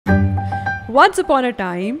Once upon a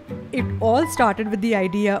time, it all started with the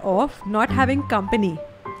idea of not having company.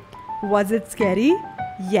 Was it scary?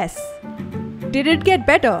 Yes. Did it get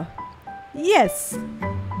better? Yes.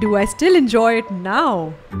 Do I still enjoy it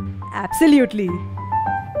now? Absolutely.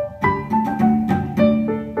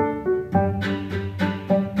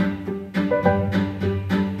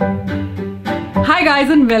 Hi guys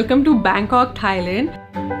and welcome to Bangkok, Thailand.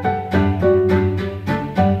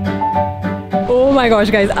 Oh my gosh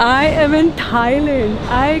guys, I am in Thailand.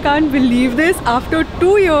 I can't believe this. After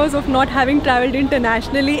 2 years of not having traveled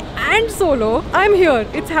internationally and solo, I'm here.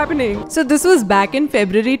 It's happening. So this was back in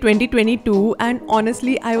February 2022 and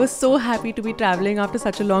honestly I was so happy to be traveling after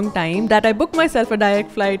such a long time that I booked myself a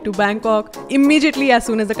direct flight to Bangkok immediately as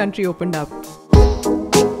soon as the country opened up.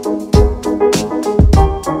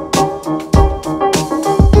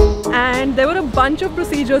 And there were a bunch of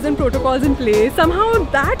procedures and protocols in place. Somehow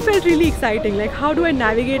that felt really exciting. Like, how do I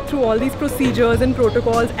navigate through all these procedures and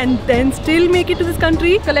protocols and then still make it to this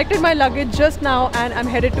country? Collected my luggage just now and I'm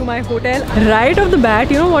headed to my hotel. Right off the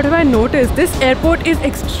bat, you know what have I noticed? This airport is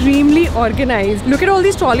extremely organized. Look at all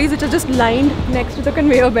these trolleys which are just lined next to the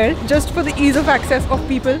conveyor belt just for the ease of access of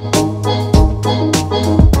people.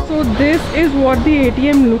 So this is what the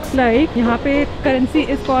ATM looks like. यहाँ पे currency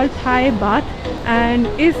is called Thai baht and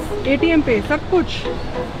इस ATM पे सब कुछ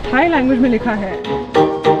Thai language में लिखा है.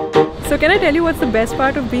 So can I tell you what's the best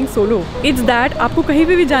part of being solo? It's that आपको कहीं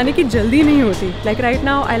भी जाने की जल्दी नहीं होती. Like right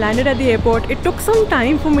now, I landed at the airport. It took some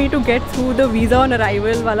time for me to get through the visa on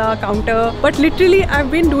arrival वाला counter. But literally,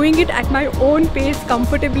 I've been doing it at my own pace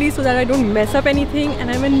comfortably so that I don't mess up anything.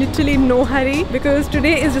 And I'm in literally no hurry because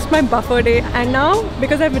today is just my buffer day. And now,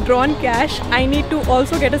 because I've withdrawn cash, I need to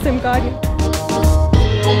also get a SIM card.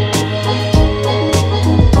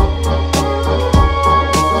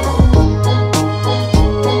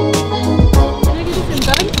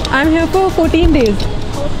 I'm here for 14 days.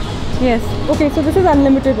 Yes. Okay, so this is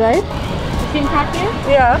unlimited, right? SIM card here?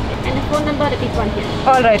 Yeah. And the phone number is one here.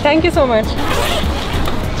 Alright, thank you so much.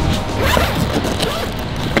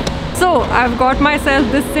 So, I've got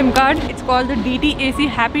myself this SIM card. It's called the DTAC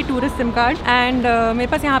Happy Tourist SIM card. And मेरे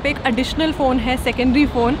पास यहाँ पे एक additional phone है, secondary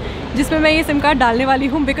phone, जिसमें मैं ये SIM card डालने वाली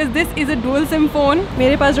हूँ because this is a dual SIM phone.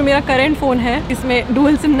 मेरे पास जो मेरा current phone है, इसमें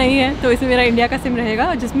dual SIM नहीं है, तो इसमें मेरा इंडिया का SIM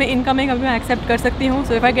रहेगा, जिसमें incoming अभी मैं accept कर सकती हूँ.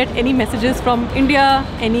 So if I get any messages from India,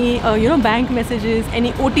 any bank messages,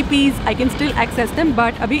 any OTPs, I can still access them.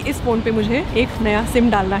 But अभी इस phone पे मुझे एक नया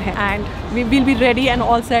SIM डालना है, and we will be ready and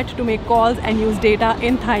all set to make calls and use data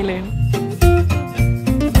in Thailand.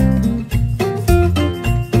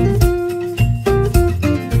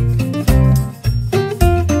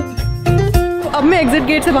 अब मैं एग्जिट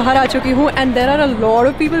गेट से बाहर आ चुकी हूँ and there are a lot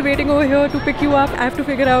of people waiting over here to pick you up. I have to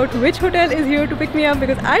figure out which hotel is here to pick me up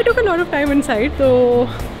because I took a lot of time inside. So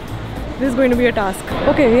this is going to be a task.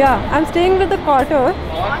 Okay, yeah, I'm staying with the quarter.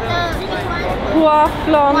 Hua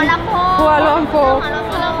Lumpur.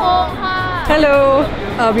 Hello.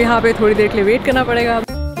 अब यहाँ पे थोड़ी देर के लिए wait करना पड़ेगा.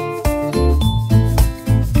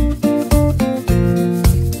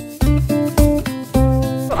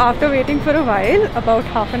 So after waiting for a while, about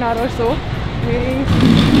half an hour or so, मेरी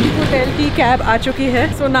hotel की कैब आ चुकी है.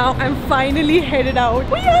 So now I'm finally headed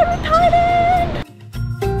out. We are in Thailand.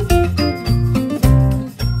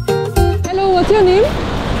 Hello, what's your name?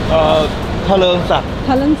 Thalansan.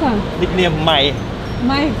 Nickname Mai.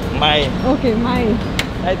 Mai. Okay, Mai.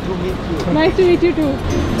 Nice to meet you. Nice to meet you too.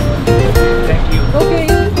 Thank you. Okay.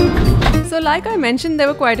 So like I mentioned, there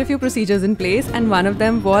were quite a few procedures in place and one of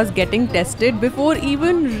them was getting tested before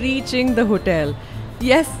even reaching the hotel.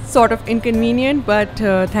 Yes, sort of inconvenient, but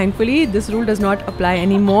thankfully this rule does not apply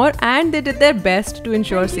anymore and they did their best to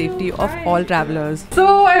ensure safety of all travelers. So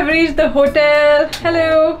I've reached the hotel.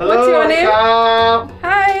 Hello. What's your name?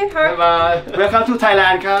 Hi. Bye. Welcome to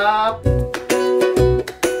Thailand, krab.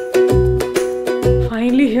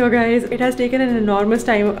 Finally here guys, it has taken an enormous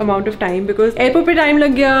amount of time because airport पे time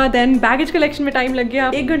लग गया, then baggage collection में time लग गया.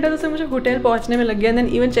 1 घंटा तो सिर्फ मुझे hotel पहुंचने में लग गया, and then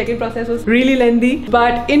even check-in process was really lengthy.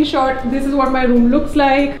 But in short, this is what my room looks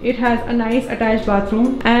like. It has a nice attached bathroom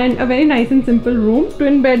and a very nice and simple room.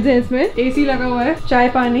 Twin beds हैं इसमें, AC लगा हुआ है, चाय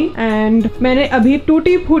पानी, and मैंने अभी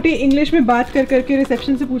टूटी फूटी इंग्लिश में बात कर करके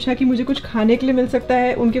रिसेप्शन से पूछा कि मुझे कुछ खाने के लिए मिल सकता है.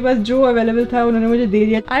 उनके पास जो अवेलेबल था उन्होंने मुझे दे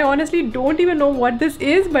दिया. I honestly don't even know what this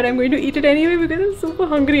is, but I'm going to eat it anyway because I'm super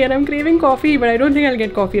hungry and I'm craving coffee, but I don't think I'll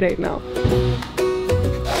get coffee right now.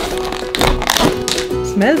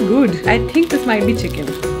 Smells good. I think this might be chicken.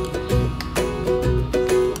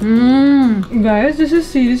 Guys, this is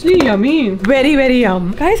seriously yummy. Very very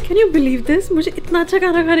yum. Guys, can you believe this? मुझे इतना अच्छा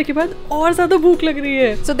खाना खाने के बाद और ज़्यादा भूख लग रही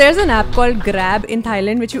है. So there's an app called Grab in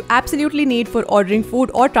Thailand which you absolutely need for ordering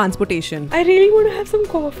food or transportation. I really want to have some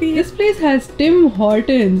coffee. This place has Tim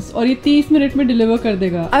Hortons और ये 30 मिनट में डिलीवर कर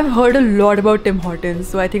देगा. I've heard a lot about Tim Hortons,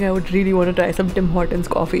 so I think I would really want to try some Tim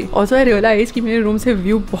Hortons coffee. Also, I realized कि मेरे room से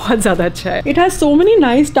view बहुत ज़्यादा अच्छा है. It has so many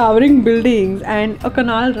nice towering buildings and a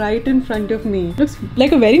canal right in front of me. Looks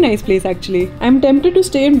like a very nice place actually. I'm tempted to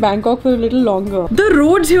stay in Bangkok for a little longer. The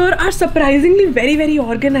roads here are surprisingly very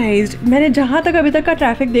organized. मैंने जहाँ तक अभी तक का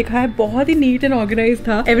traffic देखा है बहुत ही neat and organized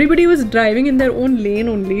था. Everybody was driving in their own lane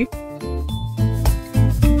only.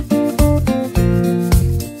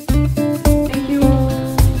 Thank you.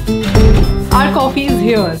 Our coffee is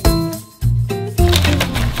here.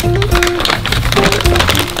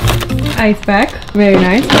 Ice pack, very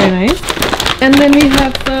nice. And then we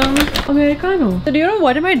have some Americano. So do you know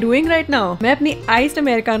what am I doing right now? मैं अपनी iced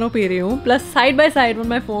Americano P रही हूँ. Plus side by side on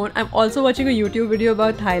my phone, I'm also watching a YouTube video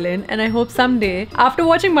about Thailand. And I hope someday, after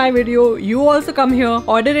watching my video, you also come here,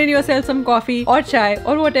 order in yourself some coffee or chai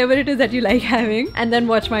or whatever it is that you like having, and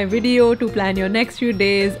then watch my video to plan your next few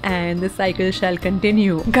days, and the cycle shall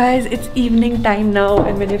continue. Guys, it's evening time now,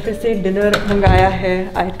 and मैंने फिर से dinner मंगाया है.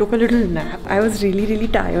 I took a little nap. I was really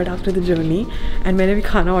tired after the journey, and मैंने भी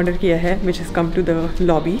खाना order किया है, which is come to the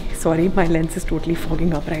lobby. Sorry, my lens is totally fogging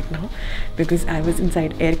up right now because I was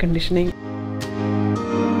inside air conditioning.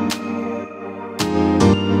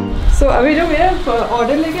 So अभी जो मेरा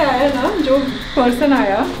order लेके आया ना, जो पर्सन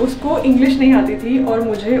आया उसको इंग्लिश नहीं आती थी और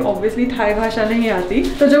मुझे ऑब्वियसली थाई भाषा नहीं आती.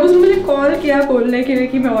 तो जब उसने मुझे कॉल किया बोलने के लिए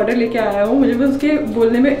कि मैं ऑर्डर लेके आया हूँ, मुझे बस उसके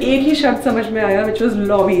बोलने में एक ही शब्द समझ में आया, which was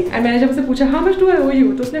lobby. एंड मैंने जब उससे पूछा how much do I owe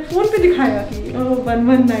you, तो उसने फोन पे दिखाया कि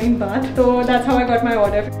 119 बात. तो that's how I got my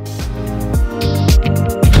order.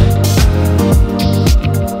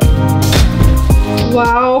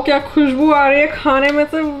 Wow, क्या खुशबू आ रही है खाने में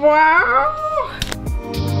से. Wow.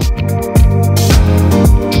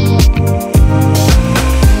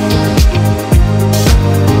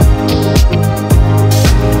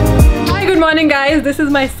 Morning guys, this is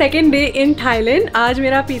my second day in Thailand. आज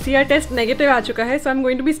मेरा PCR test negative आ चुका है, so I'm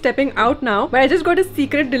going to be stepping out now. But I just got a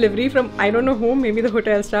secret delivery from I don't know whom, maybe the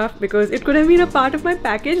hotel staff, because it could have been a part of my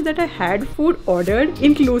package that I had food ordered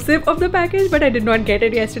inclusive of the package, but I did not get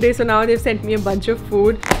it yesterday. So now they've sent me a bunch of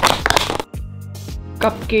food.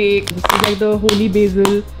 Cupcake, this is like the holy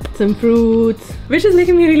basil, some fruits, which is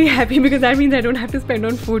making me really happy because that means I don't have to spend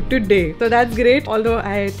on food today. So that's great, although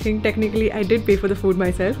I think technically I did pay for the food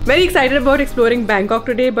myself. Very excited about exploring Bangkok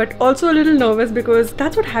today, but also a little nervous because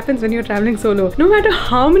that's what happens when you're traveling solo. No matter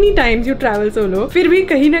how many times you travel solo, फिर भी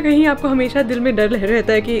कहीं ना कहीं आपको हमेशा दिल में डर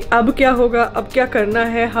रहता है कि अब क्या होगा, अब क्या करना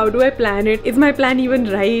है, how do I plan it, is my plan even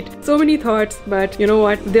right? So many thoughts, but you know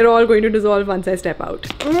what, they're all going to dissolve once I step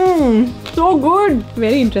out. So good!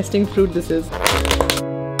 Very interesting fruit this is.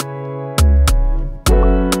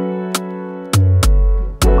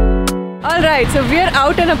 Alright, so we are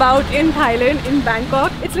out and about in Thailand, in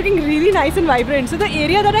Bangkok. It's looking really nice and vibrant. So the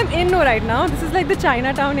area that I'm in right now, this is like the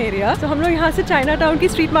Chinatown area. So हम लोग यहाँ से Chinatown की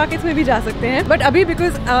street markets में भी जा सकते हैं. But अभी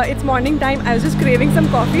because it's morning time, I was just craving some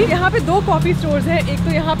coffee. यहाँ पे दो coffee stores हैं. एक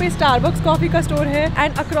तो यहाँ पे Starbucks coffee का store है,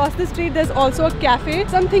 and across the street there's also a cafe.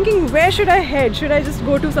 So I'm thinking, where should I head? Should I just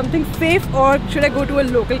go to something safe or should I go to a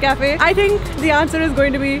local cafe? I think the answer is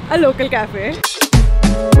going to be a local cafe.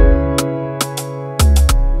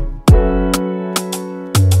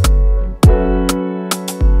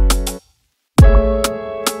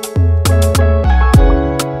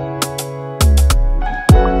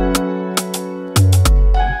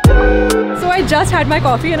 Just had my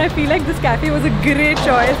coffee and I feel like this cafe was a great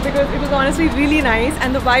choice because it was honestly really nice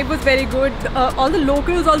and the vibe was very good. All the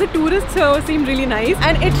locals, all the tourists seemed really nice,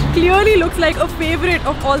 and it clearly looks like a favorite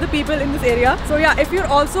of all the people in this area. So yeah, if you're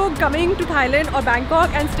also coming to Thailand or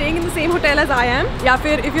Bangkok and staying in the same hotel as I am, या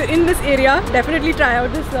फिर if you're in this area, definitely try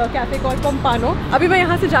out this cafe called Pompano. अभी मैं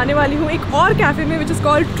यहाँ से जाने वाली हूँ एक और cafe में, which is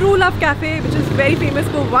called True Love Cafe, which is very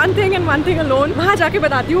famous for one thing and one thing alone. वहाँ जाके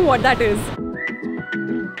बताती हूँ what that is.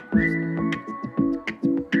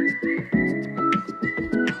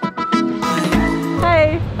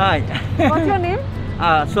 Hi. What's your name?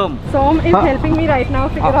 Som. Som is helping me right now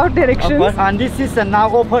figure out directions. And this is now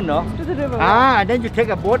open, no? To the river. And then you take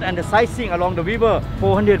a boat and the sightseeing along the river.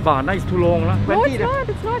 400 baht, that is too long. No, it's not.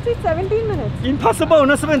 It's not. It's 17 minutes. Impossible,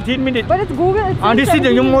 not 17 minutes. But it's Google. It's and this is the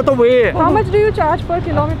new motorway. How much do you charge per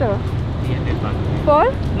kilometer? 300 baht.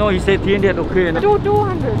 For? No, he said 300, okay.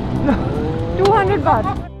 200. 200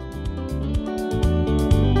 baht.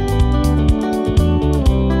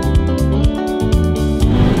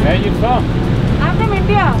 Where are you from? I'm from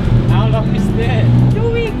India. How long is that?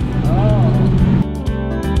 2 weeks. Oh.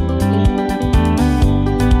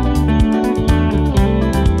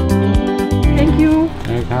 Thank you.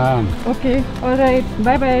 Welcome. Okay, alright,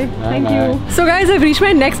 bye bye. Thank bye. you. So guys, I've reached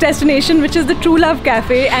my next destination, which is the True Love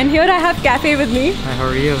Cafe, and here I have Cafe with me. Hi, how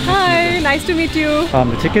are you? Hi, nice to meet you.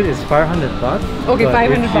 The ticket is 500 baht. Okay, but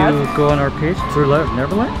 500 if baht. you go on our page, True Love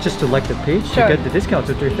Neverland, just to like the page, Sure. you get the discount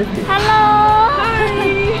to 350. Hello!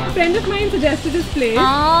 Hi. A friend of mine suggested this place.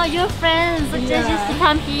 Oh, your friends suggested to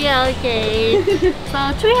come here, okay. So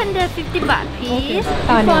 350 baht please.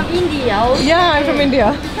 Tanya. From India, okay. Yeah, I'm from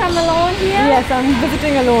India. Come alone here? Yes, I'm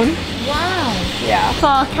visiting alone. Wow. Yeah.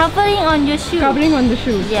 For covering on your shoe. Covering on the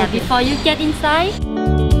shoes. Yeah, before you get inside.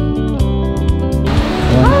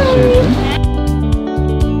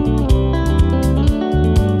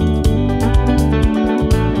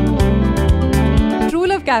 True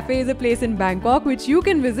Love Cafe is a place in Bangkok which you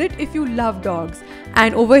can visit if you love dogs.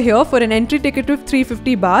 And over here, for an entry ticket of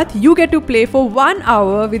 350 baht, you get to play for 1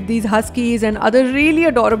 hour with these Huskies and other really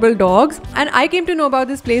adorable dogs. And I came to know about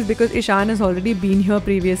this place because Ishan has already been here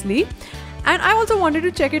previously. And I also wanted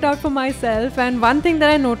to check it out for myself, and one thing that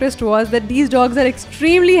I noticed was that these dogs are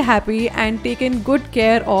extremely happy and taken good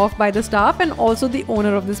care of by the staff and also the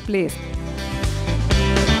owner of this place.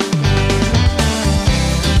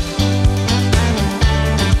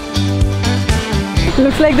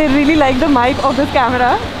 Looks like they really like the mic of this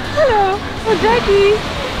camera. Hello, oh,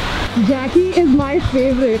 Jackie. Jackie is my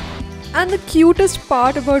favorite. And the cutest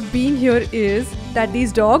part about being here is that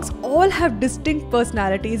these dogs all have distinct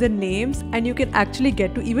personalities and names, and you can actually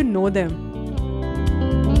get to even know them.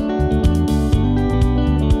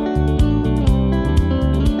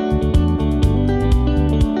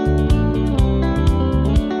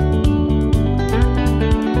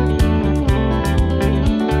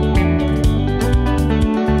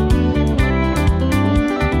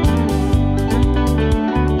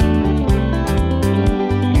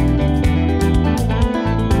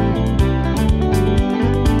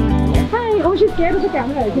 She's scared of the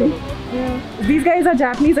camera, I think. Yeah. These guys are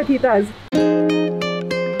Japanese Akitas.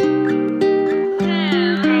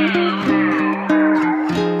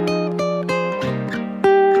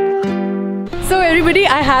 So everybody,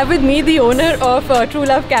 I have with me the owner of True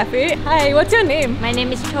Love Cafe. Hi, what's your name? My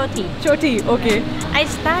name is Choti. Choti, okay. I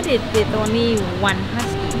started with only one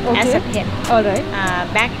husky as a pet. Alright.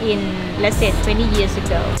 Back in, let's say, 20 years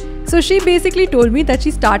ago. So she basically told me that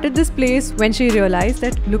she started this place when she realized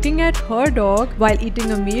that looking at her dog while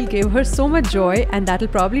eating a meal gave her so much joy, and that'll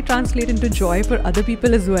probably translate into joy for other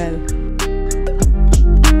people as well.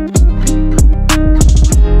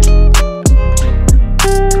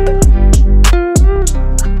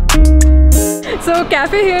 So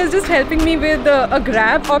cafe here is just helping me with a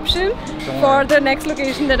grab option for the next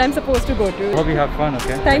location that I'm supposed to go to. Hope you have fun,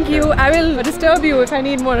 okay? Thank you. I will disturb you if I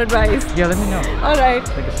need more advice. Yeah, let me know. Alright.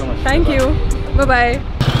 Thank you so much. Thank Bye-bye. you. Bye-bye.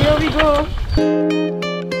 Here we go.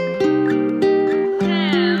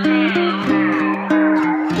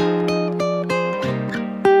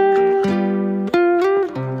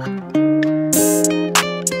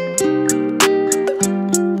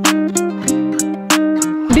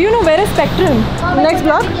 Do you know where is Spectrum? Next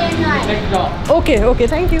block? Next block. Okay, okay,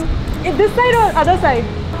 thank you. This side or other side?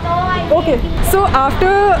 Okay. So after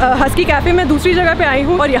Husky Cafe मैं दूसरी जगह पे आई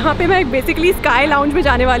हूँ और यहाँ पे मैं basically Sky Lounge में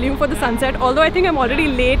जाने वाली हूँ for the sunset. Although I think I'm already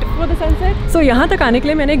late for the sunset. So यहाँ तक आने के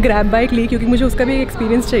लिए मैंने grab bike ली क्योंकि मुझे उसका भी एक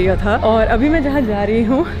experience चाहिए था. और अभी मैं जहाँ जा रही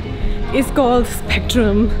हूँ is called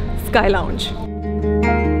Spectrum Sky Lounge.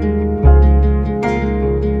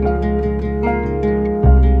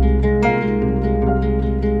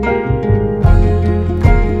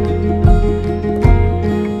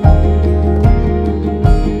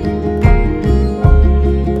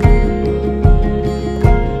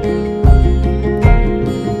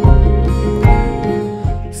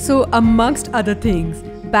 So amongst other things,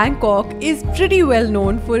 Bangkok is pretty well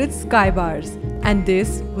known for its sky bars, and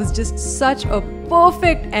this was just such a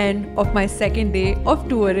perfect end of my second day of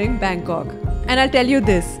touring Bangkok. And I'll tell you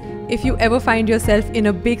this, if you ever find yourself in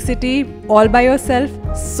a big city all by yourself,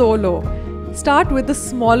 solo, start with the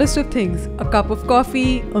smallest of things, a cup of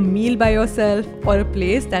coffee, a meal by yourself, or a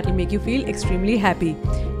place that will make you feel extremely happy.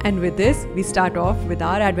 And with this, we start off with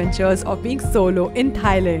our adventures of being solo in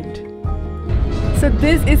Thailand. So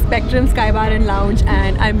this is Spectrum Sky Bar and Lounge,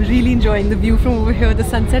 and I'm really enjoying the view from over here. The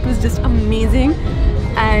sunset was just amazing,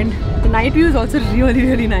 and the night view is also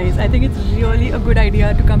really nice. I think it's really a good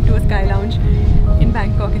idea to come to a Sky Lounge in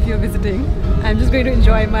Bangkok if you're visiting. I'm just going to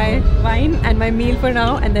enjoy my wine and my meal for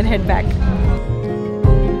now and then head back.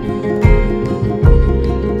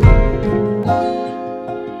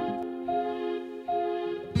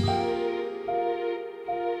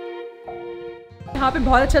 यहाँ पे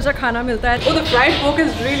बहुत अच्छा खाना मिलता है. Oh, the fried pork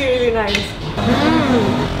is really nice.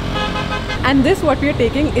 And this what we are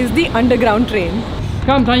taking is the underground train.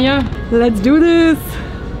 Come, Tanya. Let's do this.